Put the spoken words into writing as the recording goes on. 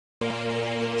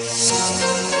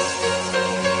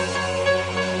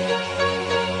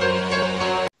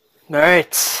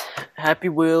Alright, Happy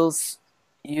Wheels,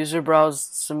 user browse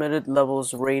submitted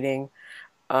levels rating.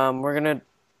 We're gonna,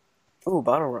 ooh,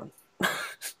 bottle run.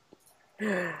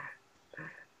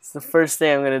 It's the first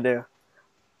thing I'm gonna do.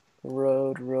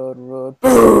 Road,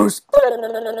 boost!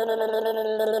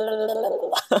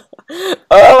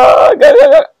 Oh,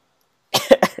 go.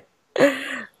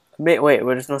 Wait,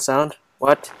 there's no sound?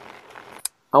 What?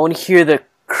 I wanna hear the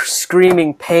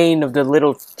screaming pain of the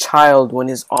little child when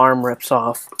his arm rips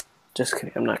off. Just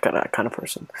kidding, I'm not that kind of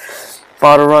person.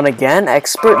 Bottle run again?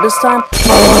 Expert this time?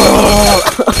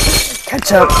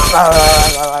 Ketchup,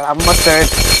 mustard,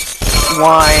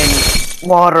 wine,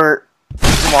 water,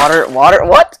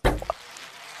 what?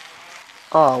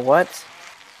 Oh, what?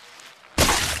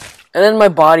 And then my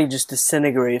body just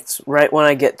disintegrates right when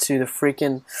I get to the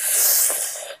freaking,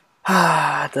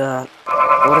 what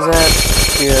is that?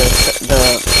 The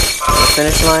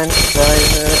finish line? Is that how you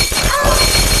say it?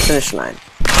 Finish line.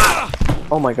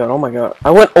 Oh my god, I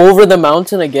went over the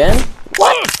mountain again?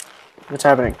 What? What's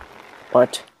happening?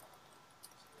 What?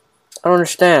 I don't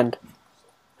understand.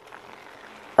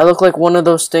 I look like one of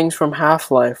those things from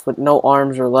Half-Life with no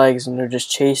arms or legs and they're just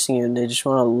chasing you and they just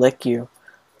want to lick you.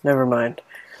 Never mind.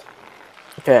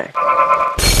 Okay.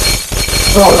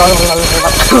 Look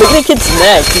at the kid's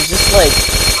neck. He's just like...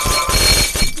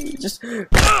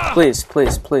 Please.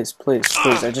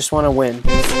 I just want to win.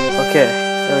 Okay,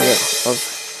 there we go.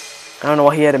 I don't know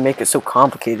why he had to make it so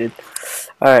complicated.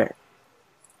 Alright.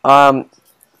 I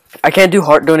can't do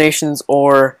heart donations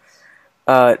or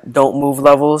don't move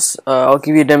levels. I'll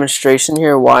give you a demonstration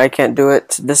here why I can't do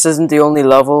it. This isn't the only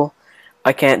level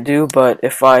I can't do, but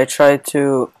if I try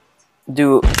to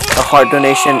do a heart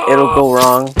donation, it'll go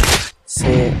wrong.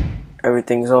 See,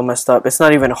 everything's all messed up. It's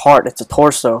not even a heart, it's a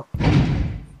torso.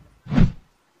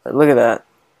 Look at that.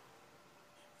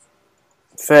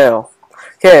 Fail.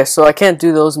 Okay, so I can't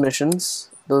do those missions.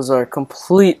 Those are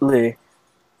completely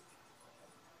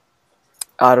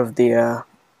out of the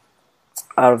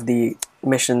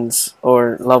missions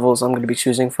or levels I'm going to be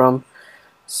choosing from.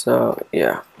 So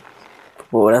yeah.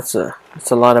 Whoa, that's a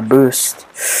lot of boost.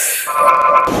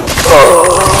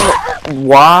 Oh,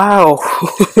 wow.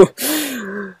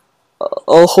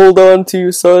 I'll hold on to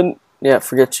you, son. Yeah,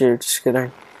 forget you. Just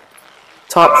kidding.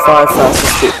 Top 5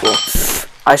 fastest people.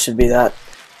 I should be that.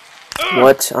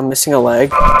 What? I'm missing a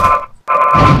leg.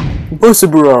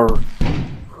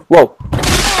 Whoa.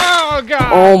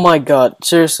 Oh my god.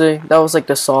 Seriously? That was like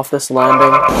the softest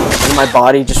landing. And my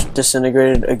body just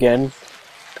disintegrated again.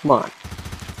 Come on.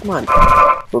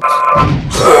 Oops.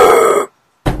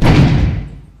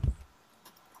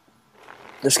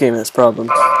 This game has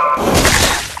problems.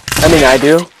 I mean, I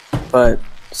do. But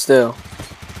still.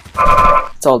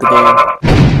 It's all the game.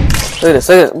 Look at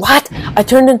this. What? I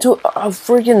turned into a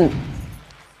freaking...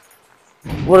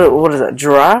 What is that?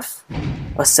 Giraffe?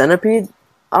 A centipede?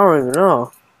 I don't even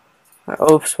know.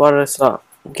 Oops, why did I stop?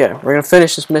 Okay, we're gonna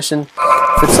finish this mission.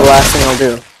 If it's the last thing I'll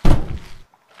do.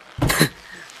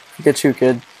 Forget you,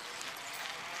 kid.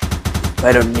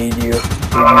 I don't need you.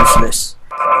 You're useless.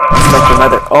 It's like your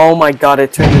mother. Oh my god, I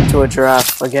turned into a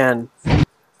giraffe again.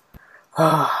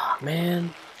 Ah,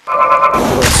 man.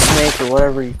 Or a snake or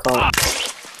whatever you call it.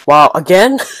 Wow,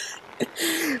 again?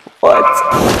 What?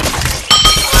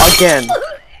 Again.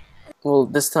 Well,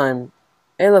 this time...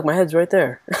 Hey, look, my head's right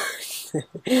there.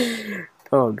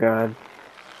 Oh, God.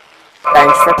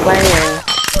 Thanks for playing.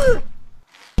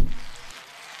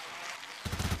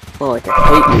 Well, like, I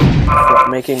hate you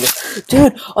for making this.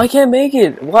 Dude, I can't make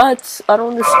it. What? I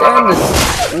don't understand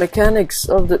the mechanics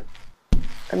of the...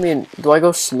 I mean, do I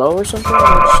go slow or something?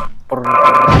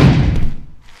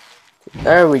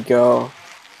 There we go.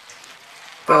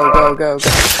 Go.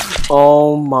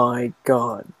 Oh my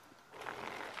god.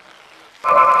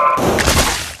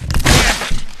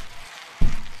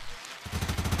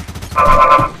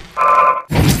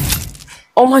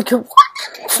 Oh my god,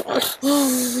 what? I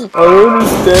don't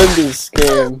understand this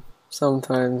game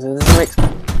sometimes. It doesn't make...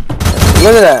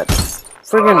 Look at that.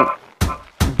 Friggin'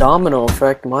 domino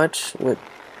effect much with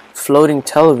floating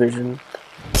television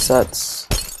sets.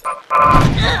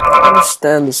 I don't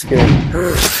understand this game.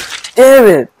 Damn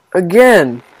it!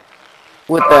 Again!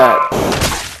 With that.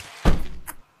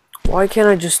 Why can't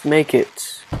I just make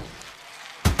it?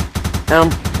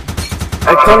 And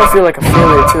I kind of feel like a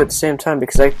failure too at the same time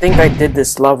because I think I did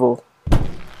this level.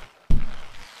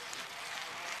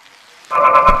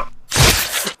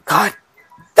 God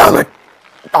damn it!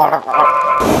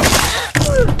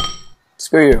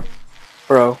 Screw you,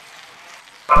 bro.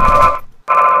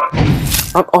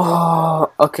 Oh,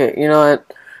 okay, you know what?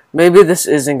 Maybe this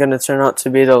isn't gonna turn out to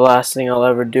be the last thing I'll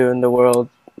ever do in the world,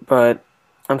 but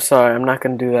I'm sorry, I'm not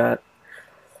gonna do that.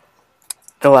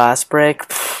 The last break,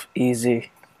 pff,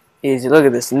 easy. Easy. Look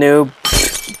at this noob.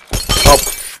 Oh,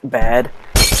 pff, bad.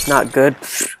 Not good.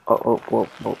 Pff. Oh.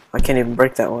 I can't even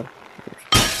break that one.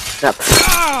 Nah,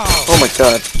 oh my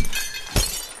god.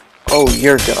 Oh,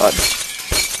 you're god.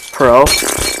 Pro.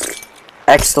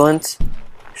 Excellent.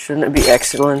 Shouldn't it be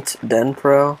excellent, then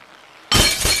pro?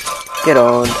 Get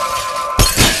on.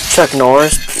 Chuck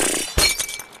Norris.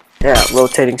 Yeah,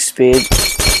 rotating speed.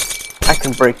 I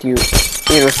can break you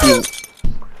even if you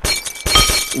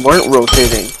weren't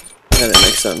rotating. Yeah, that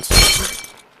makes sense.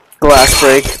 Glass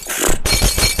break.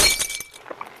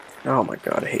 Oh my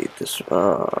god, I hate this.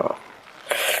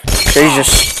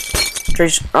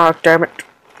 Treeze. Oh, damn it.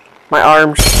 My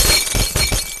arms.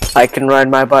 I can ride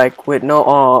my bike with no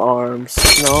arms.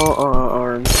 No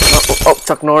arms. No, oh,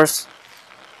 Chuck Norris.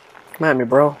 Come at me,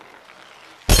 bro.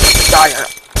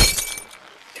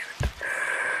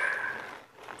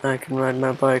 I can ride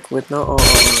my bike with no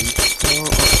arms. No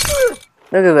arms.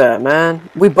 Look at that, man.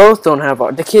 We both don't have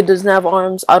arms. The kid doesn't have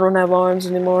arms. I don't have arms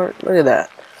anymore. Look at that.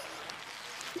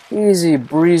 Easy,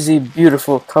 breezy,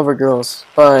 beautiful cover girls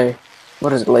by,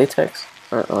 what is it, latex?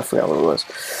 I forgot what it was.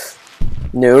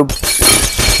 Noob.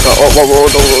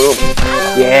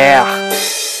 Whoa. Yeah.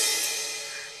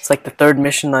 It's like the third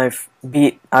mission I've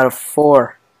beat out of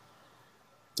 4.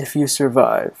 If you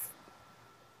survive.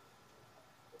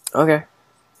 Okay.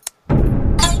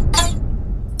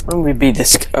 When we beat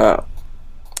this,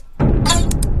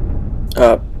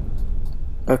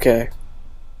 okay.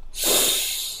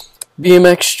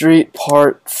 BMX Street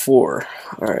Part 4.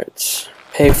 Alright.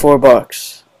 Pay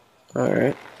 $4.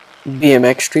 Alright.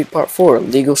 BMX Street Part 4.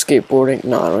 Legal skateboarding.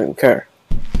 No, I don't even care.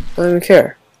 Don't even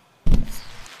care.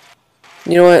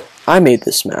 You know what? I made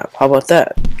this map. How about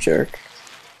that, jerk?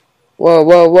 Whoa.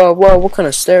 What kind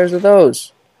of stairs are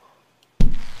those?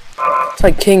 It's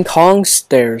like King Kong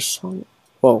stairs.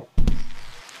 Whoa.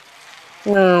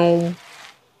 No.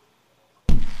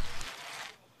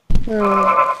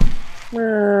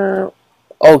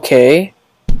 Okay.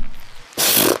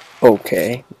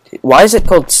 Okay. Why is it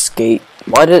called skate?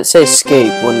 Why did it say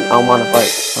skate when I'm on a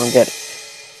bike? I don't get it.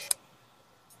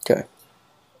 Okay.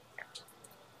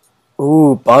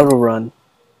 Ooh, bottle run.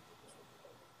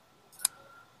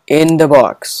 In the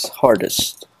box.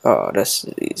 Hardest. Oh, that's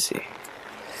easy.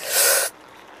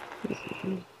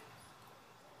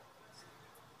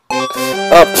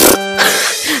 Up.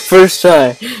 First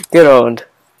try. Get owned.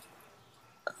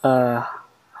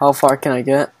 How far can I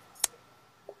get?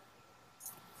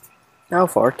 How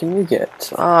far can you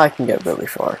get? I can get really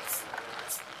far.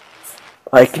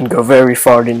 I can go very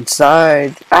far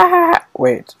inside. Ah!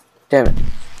 Wait. Damn it.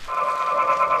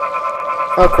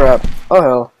 Oh crap. Oh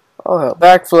hell. Oh hell.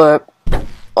 Backflip.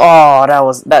 Oh,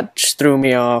 that just threw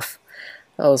me off.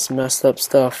 That was messed up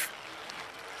stuff.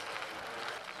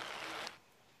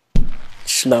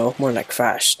 Slow, more like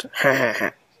fast.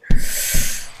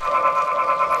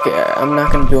 Yeah, I'm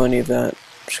not gonna do any of that.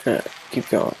 I'm just gonna keep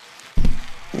going.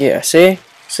 Yeah, see?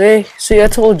 See, I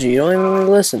told you. You don't even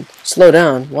listen. Slow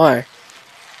down. Why?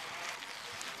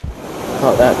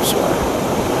 Oh, that's why.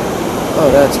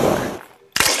 Oh, that's why.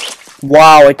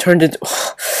 Wow, I turned it.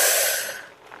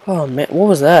 Oh man, what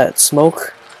was that?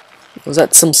 Smoke? Was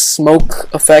that some smoke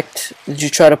effect? Did you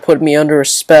try to put me under a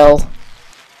spell?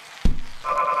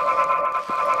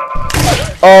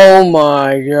 Oh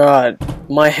my god.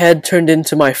 My head turned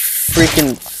into my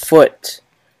freaking foot.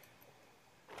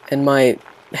 And my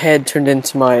head turned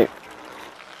into my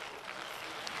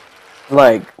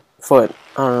leg. Foot.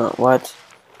 I don't know. What?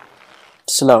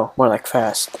 Slow. More like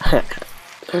fast.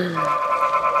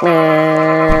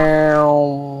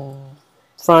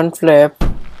 Front flip.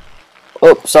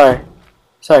 Oh, sorry.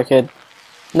 Sorry, kid.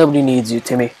 Nobody needs you,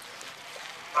 Timmy.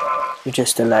 You're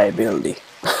just a liability.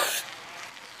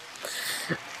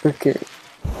 Okay.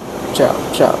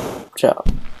 Ciao.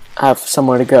 I have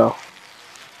somewhere to go.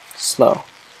 Slow.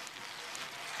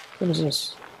 What is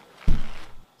this?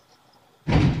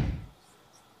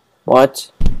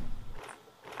 What?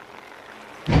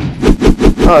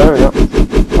 Oh, there we go.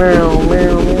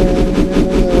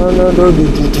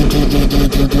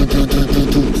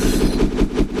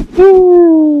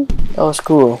 Woo! That was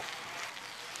cool.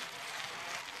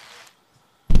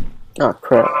 Oh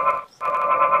crap.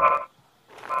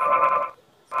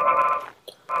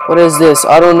 What is this?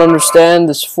 I don't understand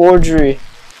this forgery.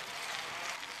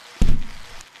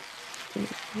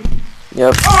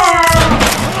 Yep.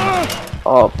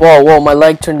 Oh, whoa, my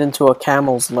leg turned into a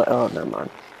camel's leg. Oh, never mind.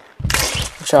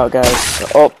 Watch out, guys.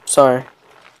 Oh, sorry.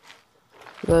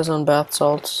 You guys on bath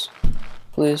salts?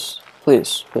 Please,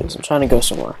 please, please. I'm trying to go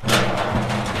somewhere.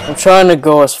 I'm trying to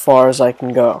go as far as I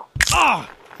can go.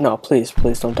 No, please,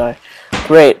 please don't die.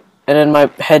 Great. And then my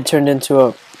head turned into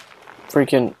a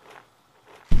freaking...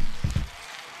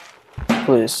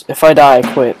 Please. If I die,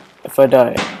 I quit. If I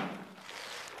die.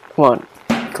 Come on.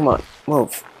 Come on.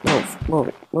 Move. Move. Move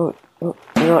it. Move it. Move.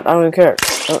 You know what? I don't even care.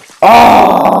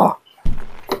 Oh!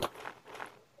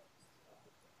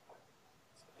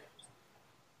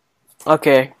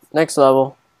 Okay. Next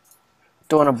level.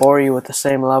 Don't want to bore you with the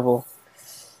same level.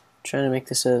 I'm trying to make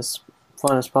this as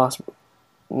fun as possible.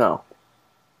 No.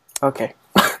 Okay.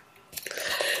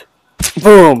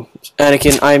 Boom!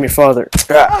 Anakin, I am your father.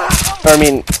 I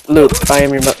mean, Luke, I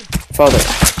am your father.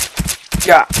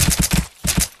 Yeah.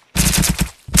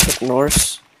 Chuck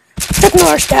Norris. Chuck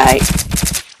Norris died.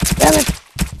 Damn it.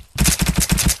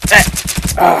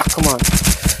 Come on.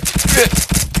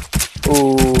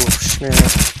 Ooh,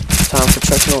 snap. Time for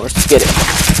Chuck Norris to get it.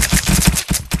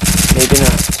 Maybe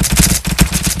not.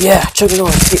 Yeah, Chuck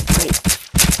Norris, get right.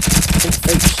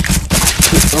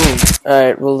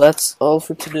 Alright, well that's all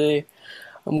for today.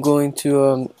 I'm going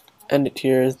to end it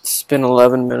here. It's been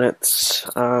 11 minutes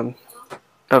of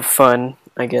fun,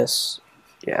 I guess.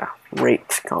 Yeah,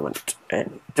 rate, comment,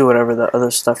 and do whatever the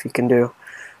other stuff you can do.